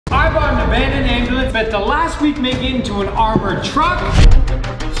abandoned ambulance that the last week make it into an armored truck.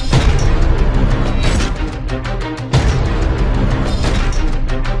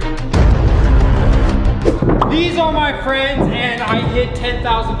 These are my friends, and I hid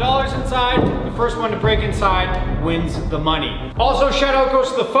 $10,000 inside. The first one to break inside wins the money. Also, shout out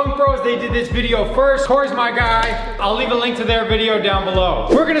goes to the Funk Bros. They did this video first. Corey's my guy. I'll leave a link to their video down below.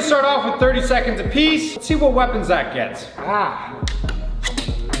 We're gonna start off with 30 seconds apiece. Let's see what weapons that gets.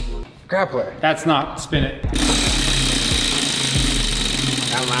 Grappler. That's not, spin it.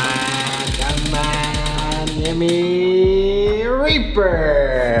 Come on, give me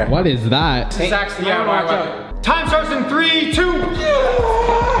Reaper. What is that? This is actually my weapon. Time starts in 3, 2.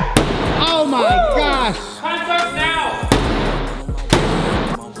 Oh my gosh. Time starts now.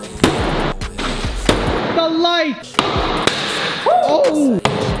 The light. Oh.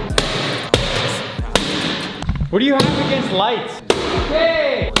 What do you have against lights?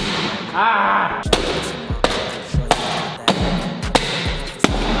 Okay.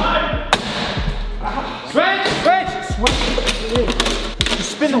 Switch.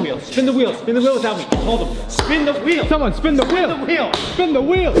 Just spin the wheel. Spin the wheel. Spin the wheel without me. Hold them. Spin the wheel. Someone spin the wheel. Spin the wheel. Spin the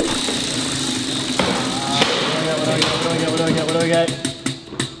wheel. What do we get?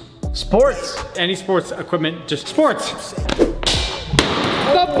 Sports. Any sports equipment, just sports. The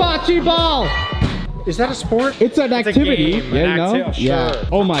bocce ball. Is that a sport? It's an activity. It's a game, yeah, no? Sure. Yeah.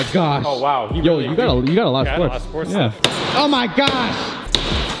 Oh my gosh. Oh wow. Yo, you got a lot of sports. Yeah. Oh my gosh.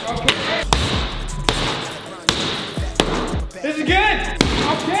 This is good.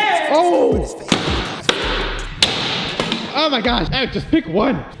 Okay. Oh. Oh my gosh. Hey, just pick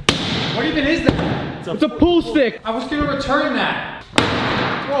one. What even is that? It's a pool stick. I was gonna return that.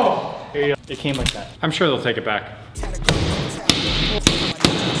 Whoa. Here you go. It came like that. I'm sure they'll take it back.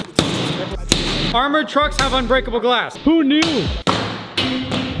 Armored trucks have unbreakable glass. Who knew?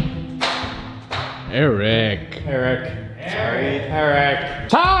 Eric. Sorry, Eric.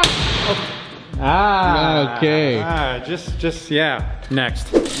 Time! Oh. Okay. Yeah.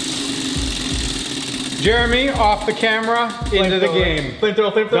 Next. Jeremy, off the camera, into the game.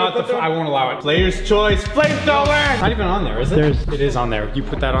 Flamethrower. I won't allow it. Player's choice, flamethrower! Not even on there, is it? It is on there. You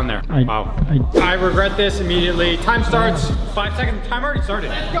put that on there. Wow. I regret this immediately. Time starts. 5 seconds. Time already started.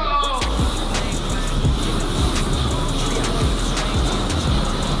 Let's go!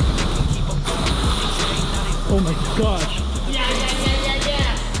 Oh my gosh.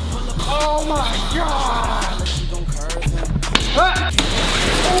 Oh my god!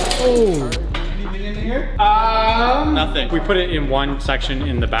 Oh. Anything in here? Nothing. We put it in one section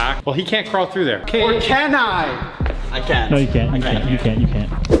in the back. Well, he can't crawl through there. Or can I? I can't. No, you can't. You can't.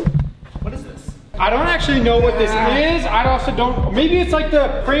 What is this? I don't actually know what this is. I also don't. Maybe it's like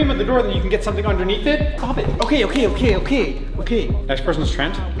the frame of the door that you can get something underneath it. Stop it. Okay. Next person's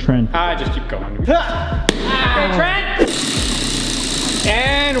Trent. Trent. Just keep going. Okay, Trent.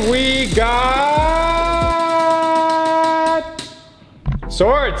 And we got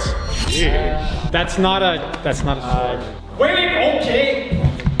swords. Yeah. That's not a sword. Wait, okay.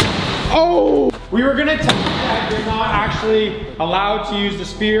 Oh! We were gonna tell you that you're not actually allowed to use the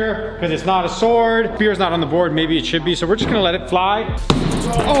spear because it's not a sword. Spear's not on the board, maybe it should be, so we're just gonna let it fly.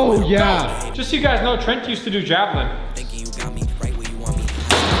 Oh yeah. Just so you guys know, Trent used to do javelin.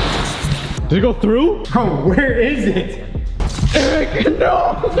 Did it go through? Oh, where is it? Eric,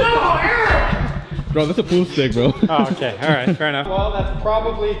 no! No, Eric! Bro, that's a pool stick, bro. Oh, okay, all right, fair enough. Well, that's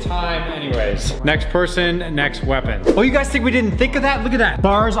probably time anyways. Next person, next weapon. Oh, you guys think we didn't think of that? Look at that.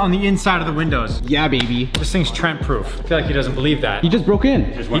 Bars on the inside of the windows. Yeah, baby. This thing's Trent proof. I feel like he doesn't believe that. He just broke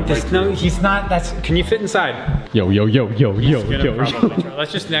in. No, he's not. Can you fit inside? Yo.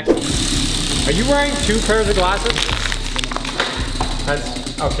 Let's just next. Are you wearing 2 pairs of glasses?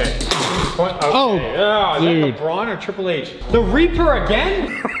 That's, okay. Okay. Oh, Is dude. that the Braun or Triple H? The Reaper again?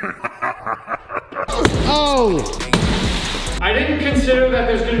 Oh! I didn't consider that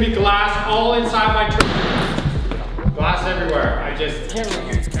there's gonna be glass all inside my truck. Glass everywhere. I just can't.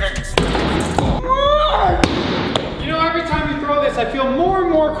 You know, every time you throw this, I feel more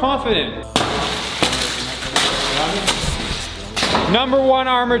and more confident. #1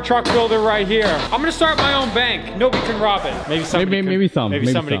 armored truck builder right here. I'm gonna start my own bank. Nobody can rob it. Maybe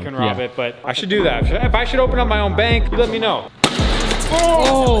somebody can rob it, but I should do that. If I should open up my own bank, you let me know.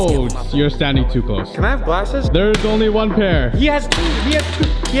 Oh, you're standing too close. Can I have glasses? There's only 1 pair. He has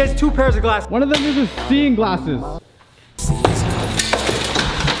two pairs of glasses. One of them is his seeing glasses.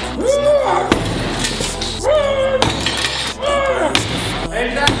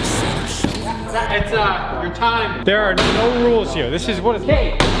 It's your time. There are no rules here. This is what it's.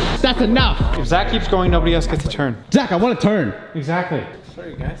 Hey, That's enough. if Zach keeps going, nobody else gets a turn. Zach, I want to turn. Exactly.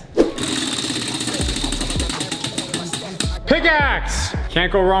 Sorry, guys. Pickaxe!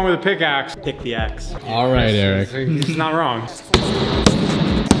 Can't go wrong with a pickaxe. Pick the axe. All right, Eric. It's not wrong.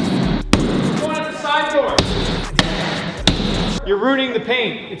 Going at the side door. You're ruining the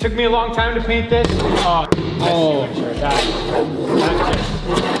paint. It took me a long time to paint this. Oh. That's just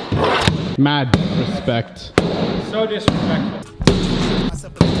Mad respect. so disrespectful.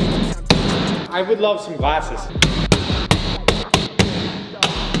 I would love some glasses.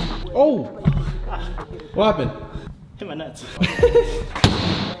 Oh! What happened? Hit my nuts.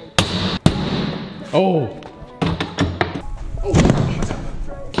 Oh.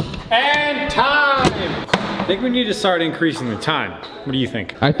 And time! I think we need to start increasing the time. What do you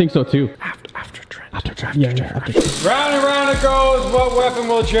think? I think so too. After Trent. Yeah. Round and round it goes. What weapon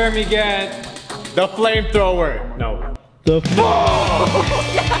will Jeremy get? The flamethrower. No. The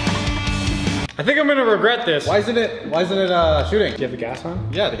I think I'm gonna regret this. Why isn't it shooting? Do you have the gas on?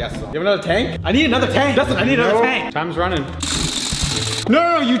 Yeah, the gas is on. You have another tank? I need another tank. Justin, I need another tank. Time's running.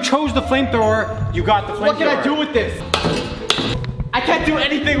 No, you chose the flamethrower. You got the flamethrower. What can I do with this? I can't do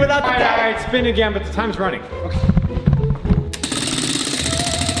anything without the All tank. right, spin again, but the time's running.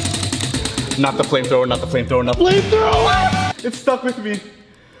 Not the flamethrower, not the flamethrower, not the flamethrower! It's stuck with me.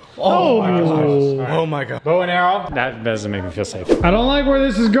 Oh. Oh my god. Bow and arrow. That doesn't make me feel safe. I don't like where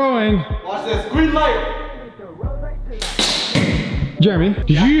this is going. Watch this. Green light. Jeremy, did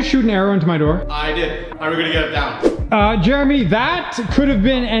you just shoot an arrow into my door? I did. How are we gonna get it down? Jeremy, that could have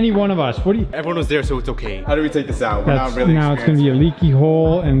been any one of us. What do you? Everyone was there, so it's okay. How do we take this out? We're not really Now it's gonna be a leaky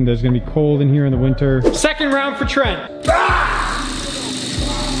hole, and there's gonna be cold in here in the winter. Second round for Trent.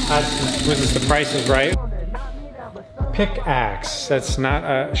 That's, was this the Price is Right? Pickaxe. That's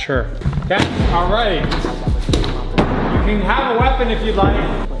not, sure. Okay, all right. You can have a weapon if you'd like.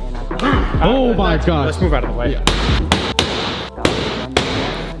 Oh my gosh. Let's move out of the way.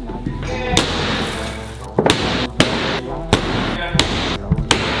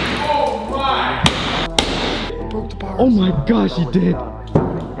 Oh my gosh, you did.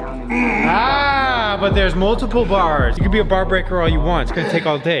 Ah, but there's multiple bars. You could be a bar breaker all you want. It's gonna take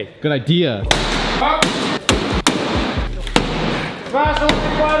all day. Good idea.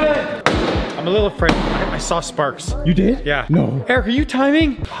 I'm a little afraid. I saw sparks. You did? Yeah. No. Eric, are you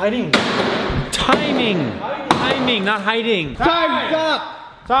timing? Hiding. Timing. Timing, not hiding. Time's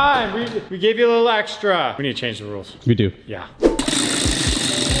up. Time. We gave you a little extra. We need to change the rules. We do. Yeah.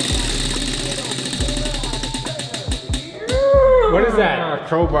 What is that?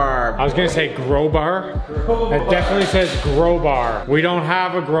 Crowbar. I was gonna say Growbar. That definitely says Growbar. We don't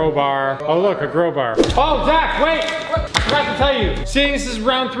have a Growbar. Oh look, a Growbar. Oh Zach, wait! I forgot to tell you. Seeing this is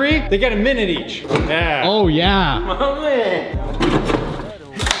round 3, they get a minute each. Yeah. Oh yeah.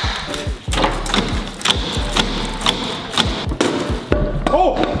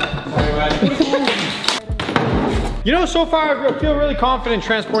 Oh! You know, so far I feel really confident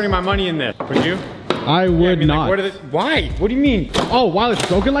transporting my money in this. Would you? I would not. Like, why? What do you mean? Oh, while it's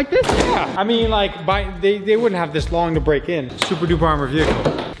broken like this? Yeah. I mean, like, they wouldn't have this long to break in. Super duper armor vehicle.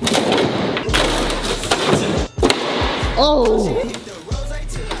 Oh.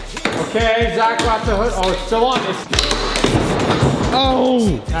 Okay, Zach got the hood. Oh, it's still on.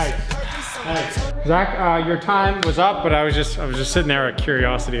 Oh. Nice. Nice. Zach, your time was up, but I was just sitting there at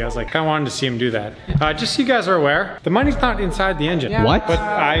curiosity. I was like, I wanted to see him do that. Just so you guys are aware, the money's not inside the engine. What? But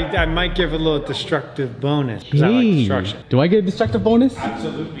I might give a little destructive bonus because I like destruction. Do I get a destructive bonus?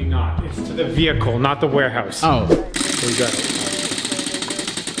 Absolutely not. It's to the vehicle, not the warehouse. Oh. So we got it.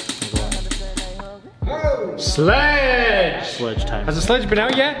 Sledge! Sledge time. Has the sledge been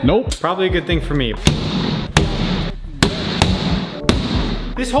out yet? Nope. Probably a good thing for me.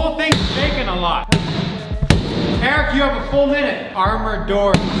 This whole thing's taking a lot. Eric, you have a full minute. Armored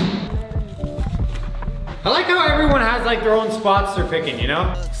door. I like how everyone has like their own spots they're picking, you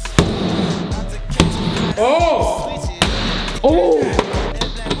know? Oh! Oh.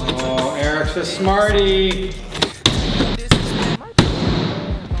 Oh, Eric's a smarty.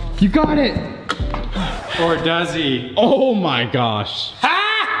 You got it. Or does he? Oh my gosh. Ha!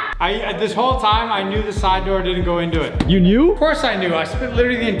 This whole time I knew the side door didn't go into it. You knew? Of course I knew. I spent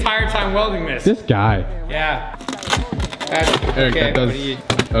literally the entire time welding this. This guy. Yeah. Eric, Okay, that does. what are you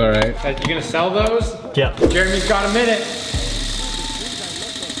All right. gonna sell those? Yeah. Jeremy's got a minute.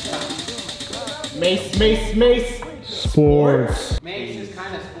 Mace, mace, mace. Sports. Mace is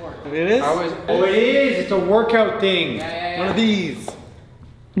kind of sport. It is? Oh, it is. It's a workout thing. One of these.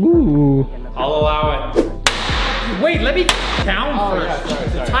 Ooh. I'll allow it. Wait, let me count first. yeah, sorry,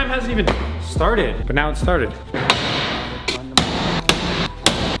 The time hasn't even started, but now it's started.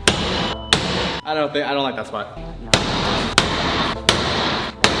 I don't like that spot.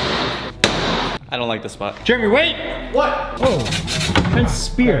 I don't like the spot. Jeremy, wait! What? Whoa. Trent's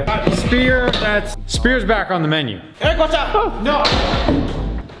spear. Spear's back on the menu. Eric, watch out! Oh, no!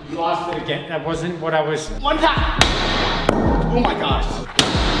 You lost it again. That wasn't what I was. One tap! Oh my gosh.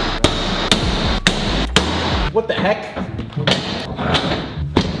 What the heck?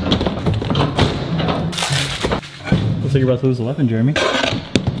 Looks like you're about to lose a weapon, Jeremy.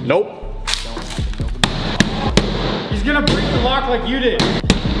 Nope. He's gonna break the lock like you did.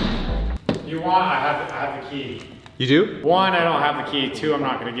 You want? I have the key. You do? 1, I don't have the key. 2, I'm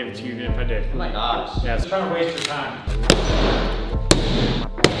not gonna give it to you even if I did. Oh my gosh. Yeah, it's trying to waste your time.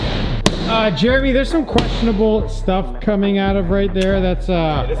 Jeremy, there's some questionable stuff coming out of right there. That's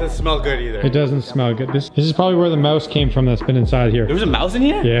It doesn't smell good either. It doesn't smell good. This is probably where the mouse came from that's been inside here. There was a mouse in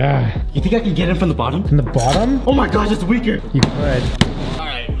here? Yeah. You think I can get it from the bottom? In the bottom? Oh my gosh, it's weaker. You could.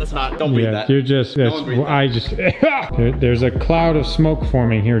 Alright, let's not. Don't breathe that. You're just. one breathe I just. There's a cloud of smoke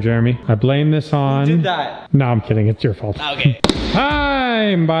forming here, Jeremy. I blame this on. Who did that? No, I'm kidding. It's your fault. Okay.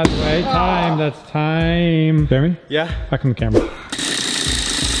 Time, by the way. Time. That's time. Jeremy? Yeah? Back on the camera.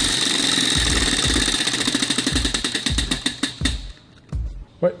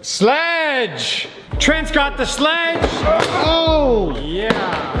 What? Sledge! Trent's got the sledge! Oh!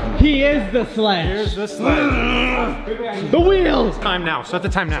 Yeah. He is the sledge. Here's the sledge. The wheels. Time now. Set the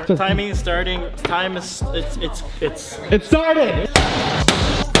time now. Timing starting. Time is. It's. It started.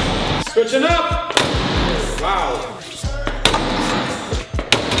 Switching up! Wow.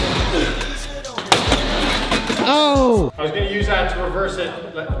 Oh! I was gonna use that to reverse it,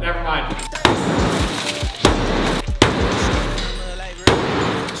 but never mind.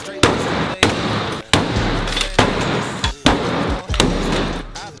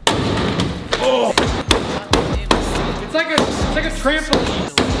 Oh! It's like a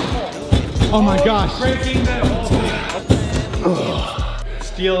trampoline. Oh my gosh. Breaking the whole thing.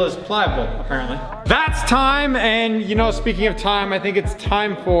 Steel is pliable, apparently. That's time, and you know, speaking of time, I think it's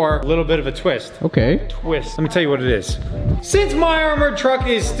time for a little bit of a twist. Okay. Twist. Let me tell you what it is. Since my armored truck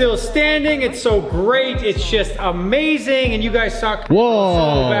is still standing, it's so great, it's just amazing, and you guys suck Whoa,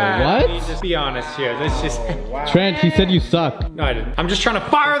 so bad. what? I mean, just be honest here. Let's just. Trent, he said you suck. No, I didn't. I'm just trying to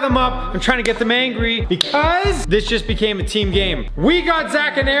fire them up. I'm trying to get them angry because this just became a team game. We got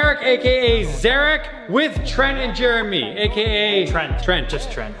Zach and Eric, aka Zarek, with Trent and Jeremy, aka Trent.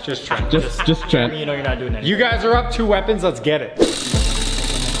 Just Trent. Just Trent. Just Trent. You know you're not doing anything. You guys are up 2 weapons. Let's get it.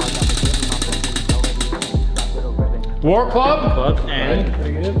 War Club. And.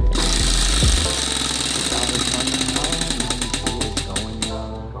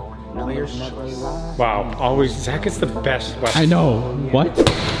 Wow, always Zach is the best weapon. I know. What?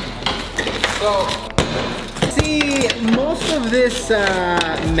 So, see, most of this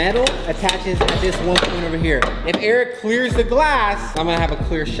metal attaches at this one point over here. If Eric clears the glass, I'm gonna have a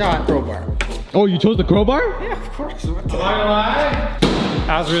clear shot crowbar. Oh, you chose the crowbar? Yeah, of course. Am I gonna lie?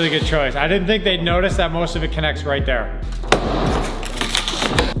 That was a really good choice. I didn't think they'd notice that most of it connects right there.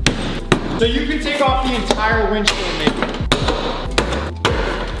 So you can take off the entire windshield maybe.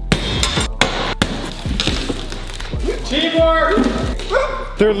 Teamwork!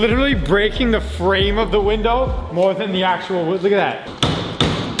 They're literally breaking the frame of the window more than the actual wood. Look at that.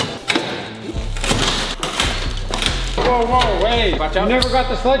 Whoa, whoa, wait. Watch out. You never got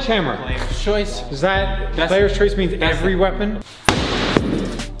the sledgehammer. Player's choice. Is that player's choice means every weapon?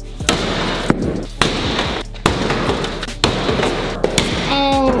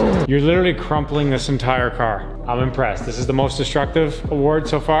 Oh! You're literally crumpling this entire car. I'm impressed. This is the most destructive award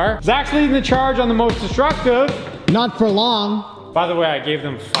so far. Zach's leading the charge on the most destructive. Not for long. By the way, I gave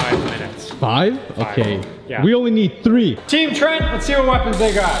them 5 minutes. 5? Okay. Yeah. We only need 3. Team Trent, let's see what weapons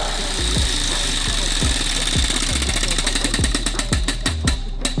they got.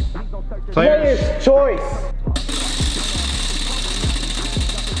 Players choice.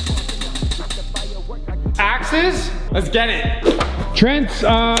 axes. Let's get it. Trent's,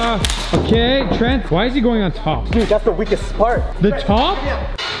 okay, Trent, why is he going on top? Dude, that's the weakest part. The top?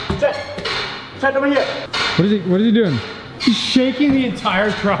 Trent, over here. What is he doing? He's shaking the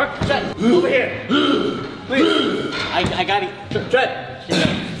entire truck. Trent, over here. Please. I got it. Trent.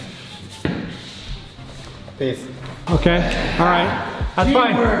 Peace. Okay, all right. That's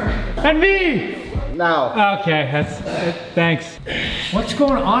fine. And me. Now. Okay, thanks. What's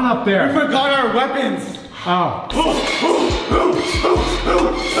going on up there? We forgot our weapons. Oh.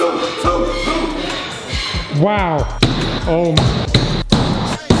 Wow. Oh my.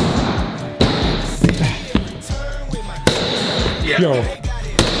 Yo.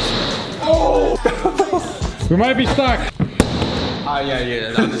 Oh. We might be stuck.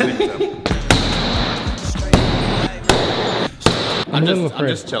 Yeah, I just think so. I'm a little I'm afraid.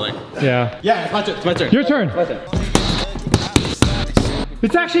 just chilling. Yeah. Yeah, it's my turn. It's my turn. Your turn. My turn.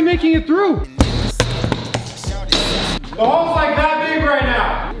 It's actually making it through. The hole's like that big right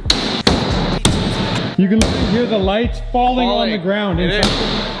now. You can hear the lights falling on the ground.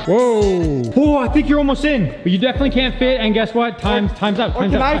 Whoa. Oh, I think you're almost in. But you definitely can't fit, and guess what? Time's out. Time's out.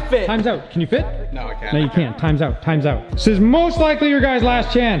 can I fit? Time's out. Can you fit? No, I can't. No, you can't. Time's out. Time's out. This is most likely your guys'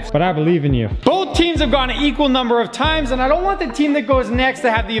 last chance, but I believe in you. Both teams have gone an equal number of times, and I don't want the team that goes next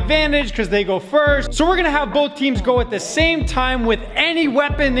to have the advantage because they go first. So we're gonna have both teams go at the same time with any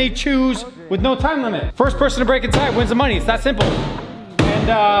weapon they choose with no time limit. First person to break inside wins the money. It's that simple. And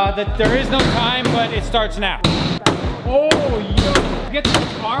that there is no time, but it starts now. Oh, yo, get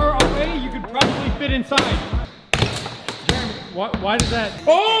the car away. You could probably fit inside. Jeremy, why does that?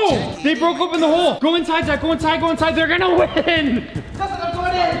 Oh, they broke open the hole. Go inside, Zach. Go inside. Go inside. They're gonna win. I'm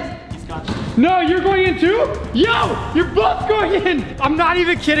going in. He's got you. No, you're going in too? Yo, you're both going in. I'm not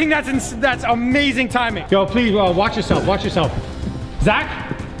even kidding. That's amazing timing. Yo, please, watch yourself. Watch yourself.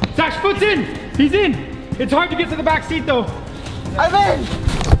 Zach's foot's in. He's in. It's hard to get to the back seat though. I'm in.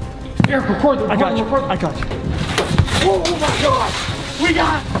 Eric, record. I got you. I got you. Oh my God.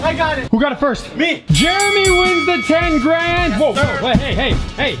 I got it. Who got it first? Me. Jeremy wins the 10 grand. Whoa, whoa, hey.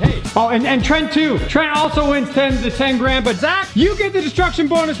 Oh, and Trent too. Trent also wins the 10 grand, but Zach, you get the destruction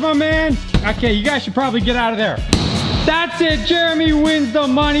bonus, my man. Okay, you guys should probably get out of there. That's it, Jeremy wins the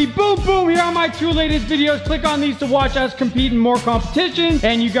money. Boom, boom, here are my 2 latest videos. Click on these to watch us compete in more competitions.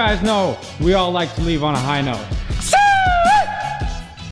 And you guys know, we all like to leave on a high note.